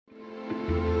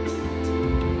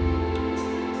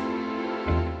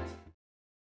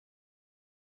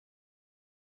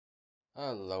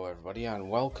Hello everybody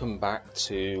and welcome back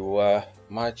to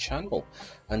my channel,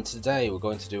 and today we're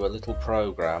going to do a little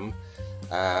program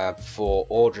for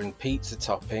ordering pizza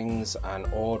toppings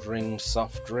and ordering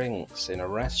soft drinks in a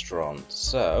restaurant.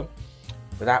 So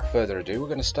without further ado, we're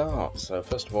going to start. So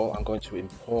first of all, I'm going to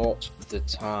import the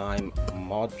time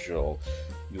module.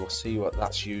 You'll see what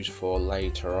that's used for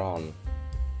later on.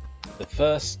 The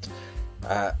first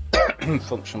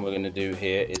function we're going to do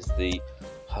here is the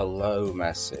hello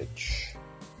message.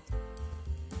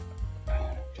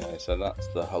 Okay, so that's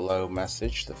the hello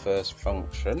message, the first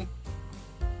function.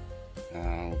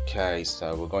 Okay,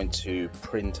 so we're going to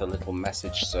print a little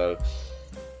message so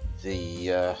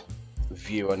the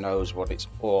viewer knows what it's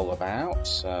all about.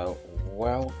 So,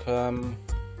 welcome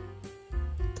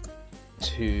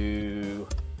to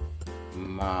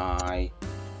my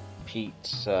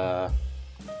pizza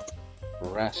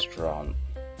restaurant.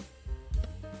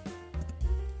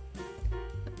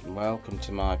 Welcome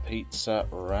to my pizza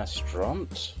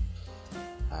restaurant.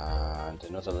 And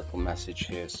another little message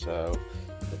here so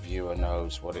the viewer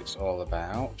knows what it's all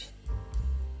about.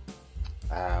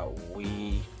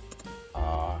 We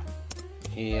are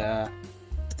here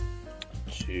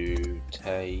to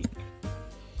take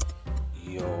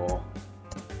your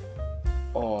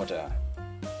order.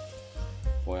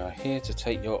 We are here to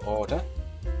take your order,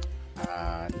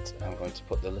 and I'm going to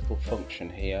put the little function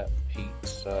here,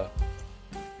 pizza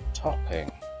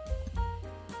topping.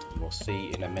 We'll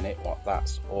see in a minute what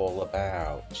that's all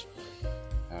about.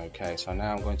 Okay, so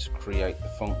now I'm going to create the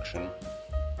function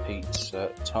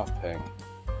pizza topping.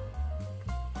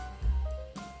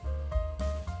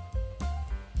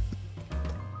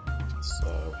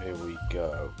 So here we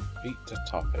go, pizza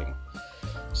topping.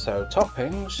 So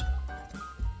toppings,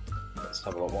 let's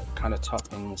have a look. What kind of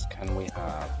toppings can we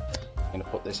have? I'm going to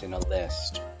put this in a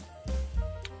list.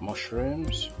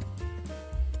 Mushrooms,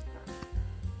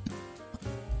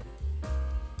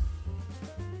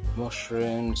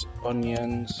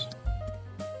 onions,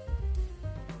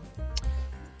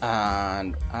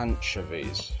 and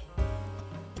anchovies.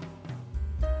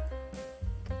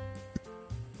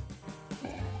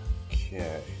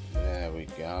 Okay, there we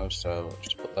go. So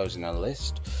just put those in a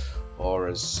list, or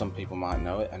as some people might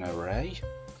know it, an array.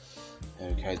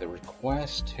 Okay, the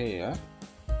request here,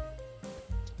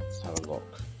 let's have a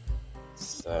look.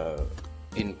 So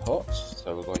input,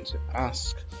 so we're going to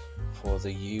ask for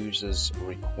the user's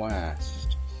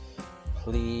request.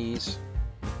 Please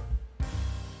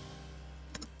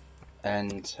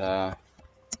enter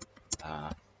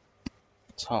a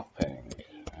topping.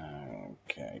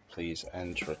 Okay, please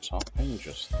enter a topping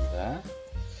just there.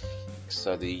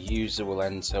 So the user will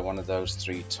enter one of those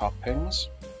three toppings.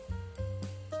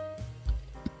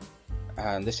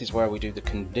 And this is where we do the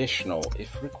conditional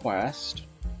if request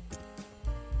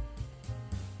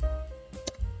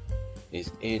is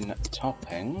in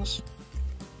toppings.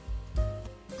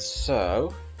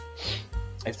 So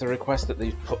if the request that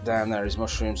they've put down there is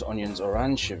mushrooms, onions or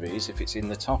anchovies, if it's in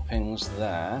the toppings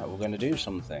there, we're going to do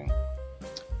something.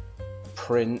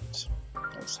 Print,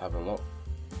 let's have a look.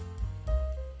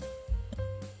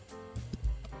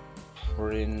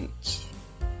 Print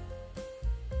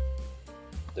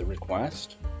the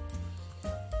request.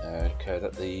 Okay,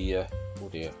 that the oh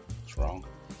dear, what's wrong?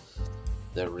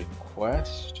 The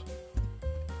request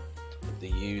the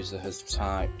user has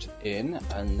typed in,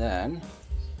 and then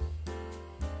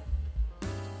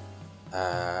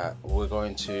we're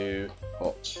going to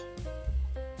put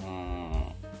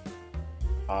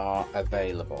are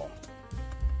available.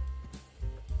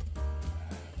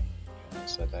 Okay,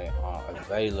 so they are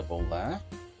available there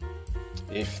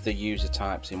if the user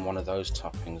types in one of those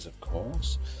toppings, of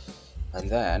course, and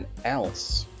then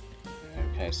else.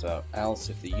 Okay, so else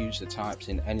if the user types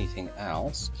in anything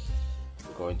else,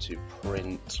 we're going to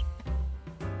print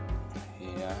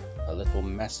here a little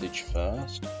message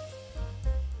first.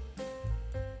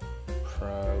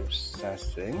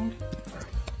 Processing.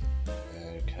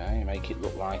 Okay, make it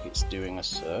look like it's doing a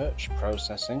search.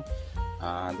 Processing.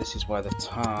 And this is where the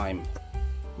time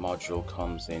module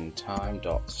comes in,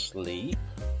 time.sleep.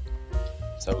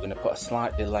 So we're going to put a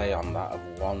slight delay on that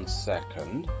of 1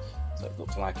 second. So it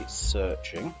looks like it's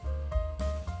searching,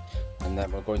 and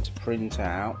then we're going to print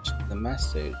out the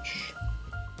message.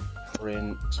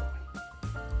 Print,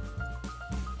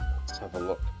 let's have a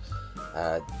look.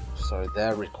 So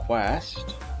their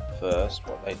request first,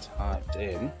 what they typed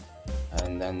in,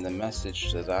 and then the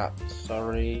message to that.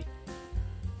 Sorry,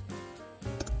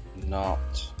 not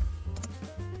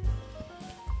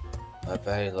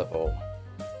available.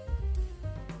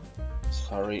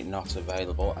 Sorry, not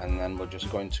available, and then we're just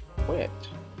going to quit.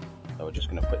 So we're just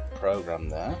going to quit the program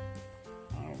there.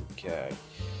 Okay.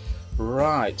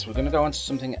 Right, we're going to go on to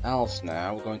something else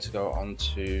now. We're going to go on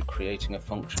to creating a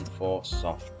function for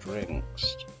soft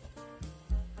drinks.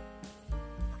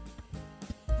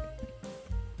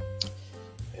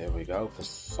 Here we go for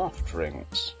soft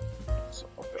drinks. So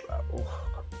I'll get that. Oh,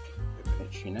 got a bit of an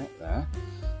itchy neck there.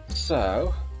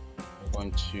 So we're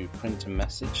going to print a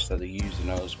message so the user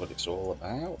knows what it's all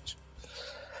about.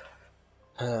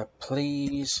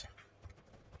 Please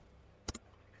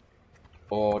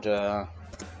order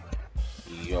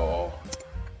your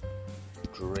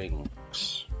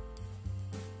drinks.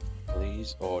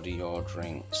 Please order your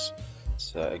drinks.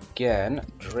 So again,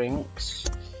 drinks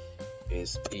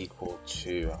is equal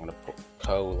to, I'm going to put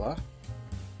cola.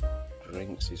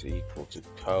 Drinks is equal to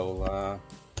cola.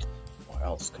 What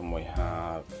else can we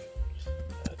have?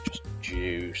 Just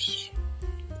juice.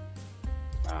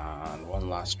 And one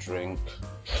last drink,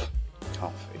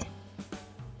 coffee.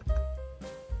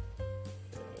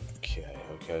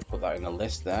 Okay, put that in the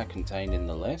list there, contained in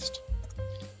the list.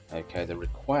 Okay, the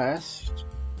request.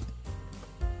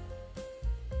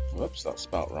 Whoops, that's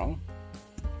spelled wrong.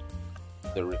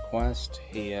 The request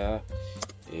here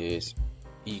is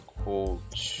equal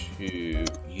to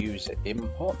user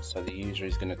input, so the user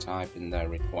is going to type in their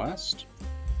request.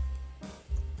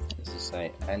 As I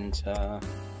say, enter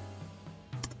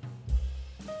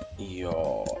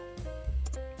your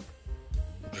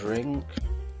drink.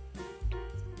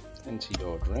 Enter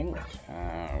your drink.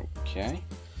 Okay.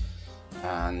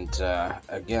 And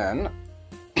again,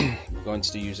 we're going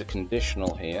to use a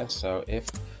conditional here. So if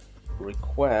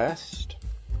request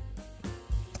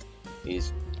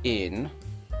is in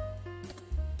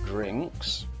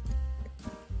drinks,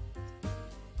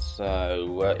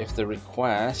 so if the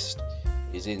request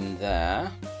is in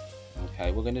there,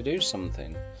 okay, we're going to do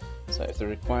something. So if the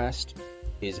request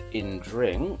is in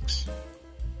drinks,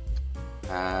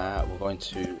 we're going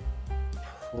to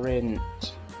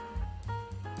print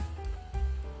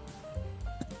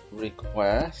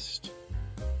request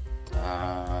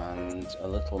and a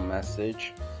little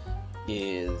message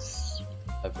is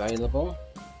available.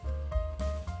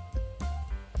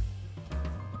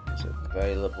 Is it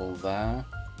available there?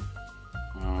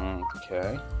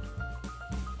 Okay.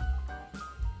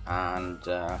 And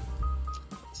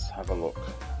let's have a look.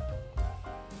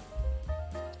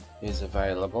 Is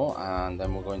available, and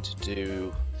then we're going to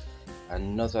do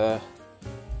another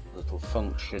little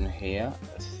function here.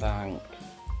 Thank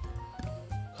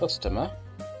customer.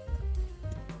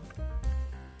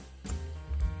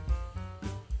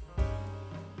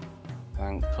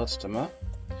 Thank customer,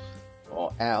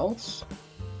 or else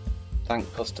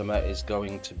thank customer is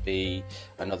going to be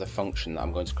another function that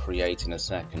I'm going to create in a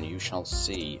second. You shall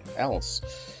see. Else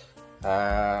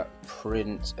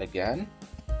print again.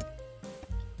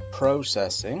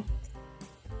 Processing.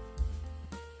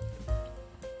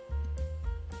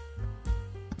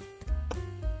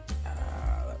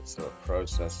 Let's do a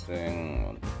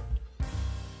processing.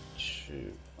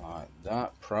 2 like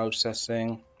that.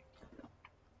 Processing.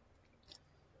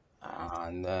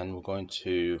 And then we're going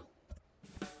to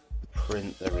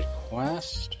print the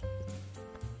request.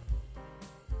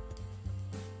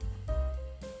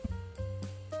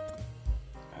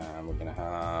 And we're going to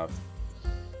have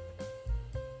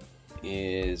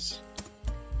is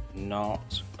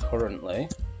not currently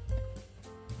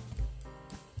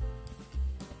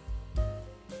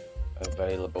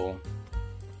available.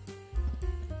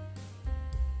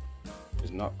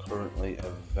 Is not currently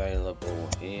available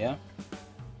here.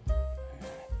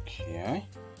 Okay.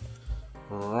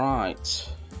 Right.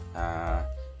 I'm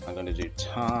going to do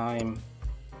time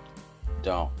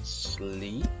dot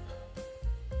sleep.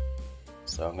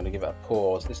 So I'm going to give it a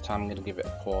pause. This time I'm going to give it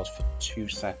a pause for 2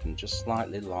 seconds, just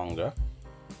slightly longer.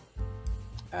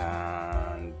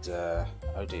 And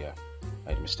oh dear,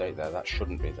 made a mistake there. That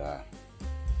shouldn't be there.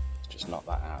 Just knock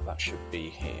that out. That should be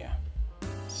here.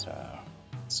 So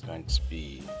it's going to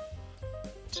be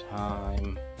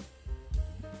time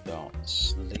dot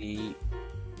sleep.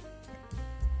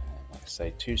 Like I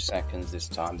say, 2 seconds this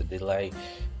time. The delay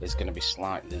is going to be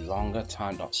slightly longer.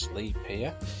 Time dot sleep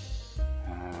here.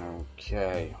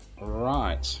 Okay,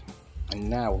 right, and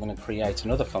now we're going to create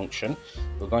another function.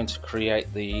 We're going to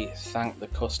create the thank the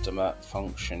customer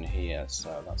function here.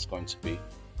 So that's going to be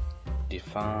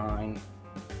define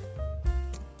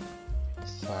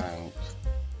thank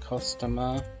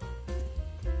customer.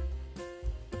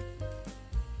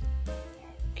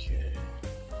 Okay,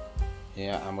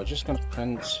 yeah, and we're just going to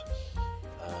print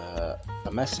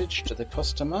a message to the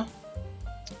customer,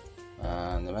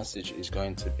 and the message is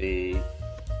going to be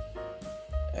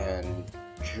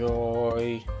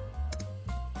enjoy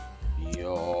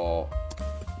your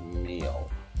meal.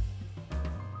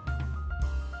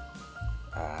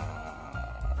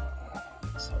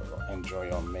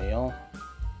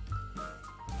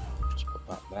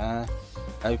 that there.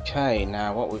 Okay,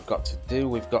 now what we've got to do,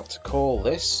 we've got to call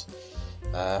this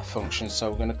function.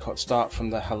 So we're going to start from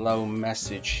the hello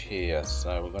message here.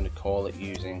 So we're going to call it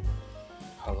using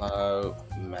hello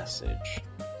message.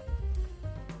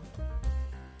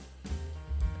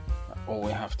 All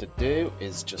we have to do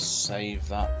is just save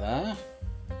that there.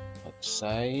 Let's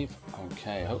save.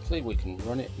 Okay, hopefully we can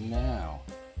run it now.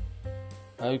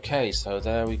 Okay, so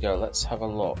there we go. Let's have a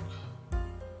look.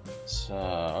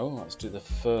 So let's do the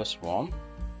first one.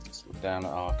 Let's look down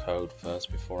at our code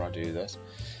first before I do this.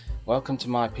 Welcome to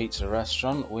my pizza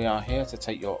restaurant. We are here to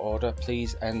take your order.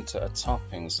 Please enter a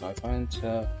topping. So if I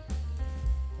enter,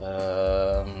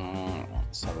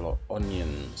 let's have a look.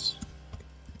 Onions.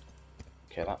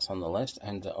 Okay, that's on the list.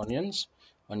 Enter onions.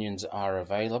 Onions are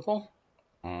available.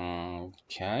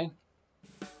 Okay.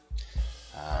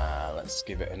 Let's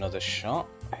give it another shot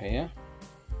here.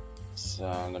 So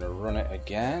I'm going to run it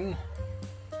again.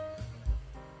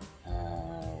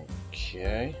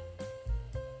 Okay.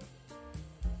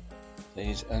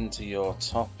 Please enter your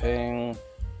topping.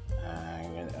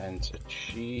 I'm going to enter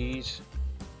cheese.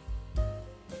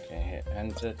 Okay, hit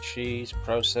enter cheese.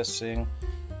 Processing.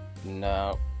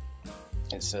 No.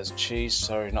 It says cheese,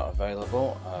 sorry, not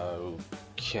available.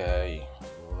 Okay.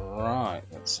 Right,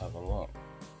 let's have a look.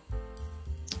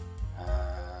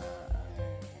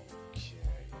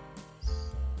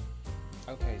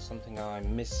 Okay, something I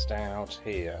missed out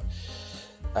here.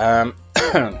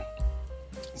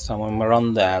 So when we're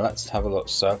on there, let's have a look.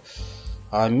 So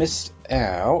I missed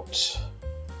out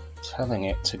telling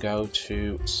it to go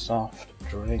to soft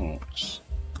drinks.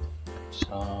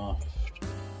 Soft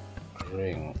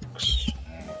drinks.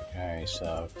 Okay,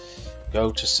 so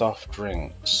go to soft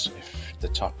drinks if the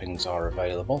toppings are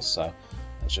available. So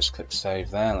let's just click save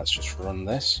there. Let's just run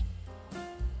this.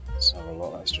 Let's have a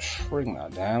look. Let's just shrink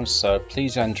that down. So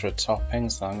please enter a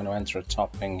topping. So I'm going to enter a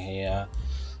topping here.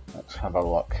 Let's have a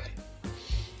look.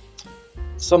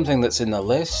 Something that's in the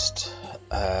list.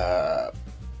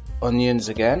 Onions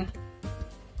again.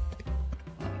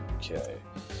 Okay.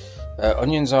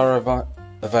 Onions are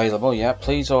available. Yeah.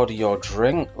 Please order your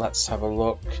drink. Let's have a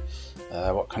look.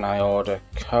 What can I order?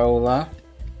 Cola.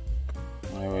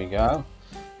 There we go.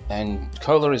 And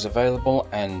cola is available.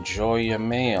 Enjoy your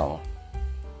meal.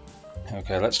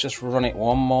 Okay, let's just run it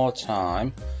one more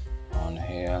time on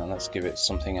here, and let's give it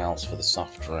something else for the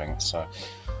soft drink. So,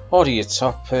 order your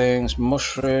toppings,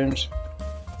 mushrooms.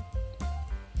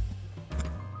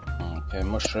 Okay,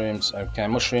 mushrooms. Okay,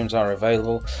 mushrooms are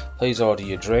available. Please order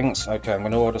your drinks. Okay, I'm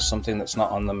going to order something that's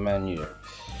not on the menu.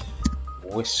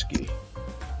 Whiskey.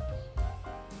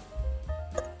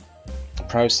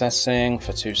 Processing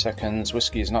for 2 seconds.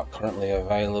 Whiskey is not currently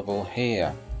available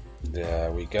here. There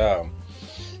we go.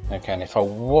 Okay, and if I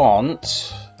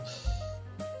want,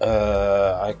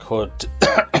 I could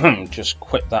just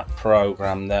quit that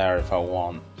program there if I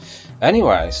want.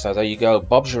 Anyway, so there you go.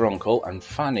 Bob's your uncle and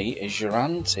Fanny is your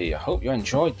auntie. I hope you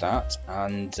enjoyed that,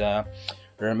 and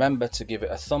remember to give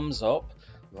it a thumbs up,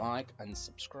 like and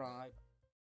subscribe.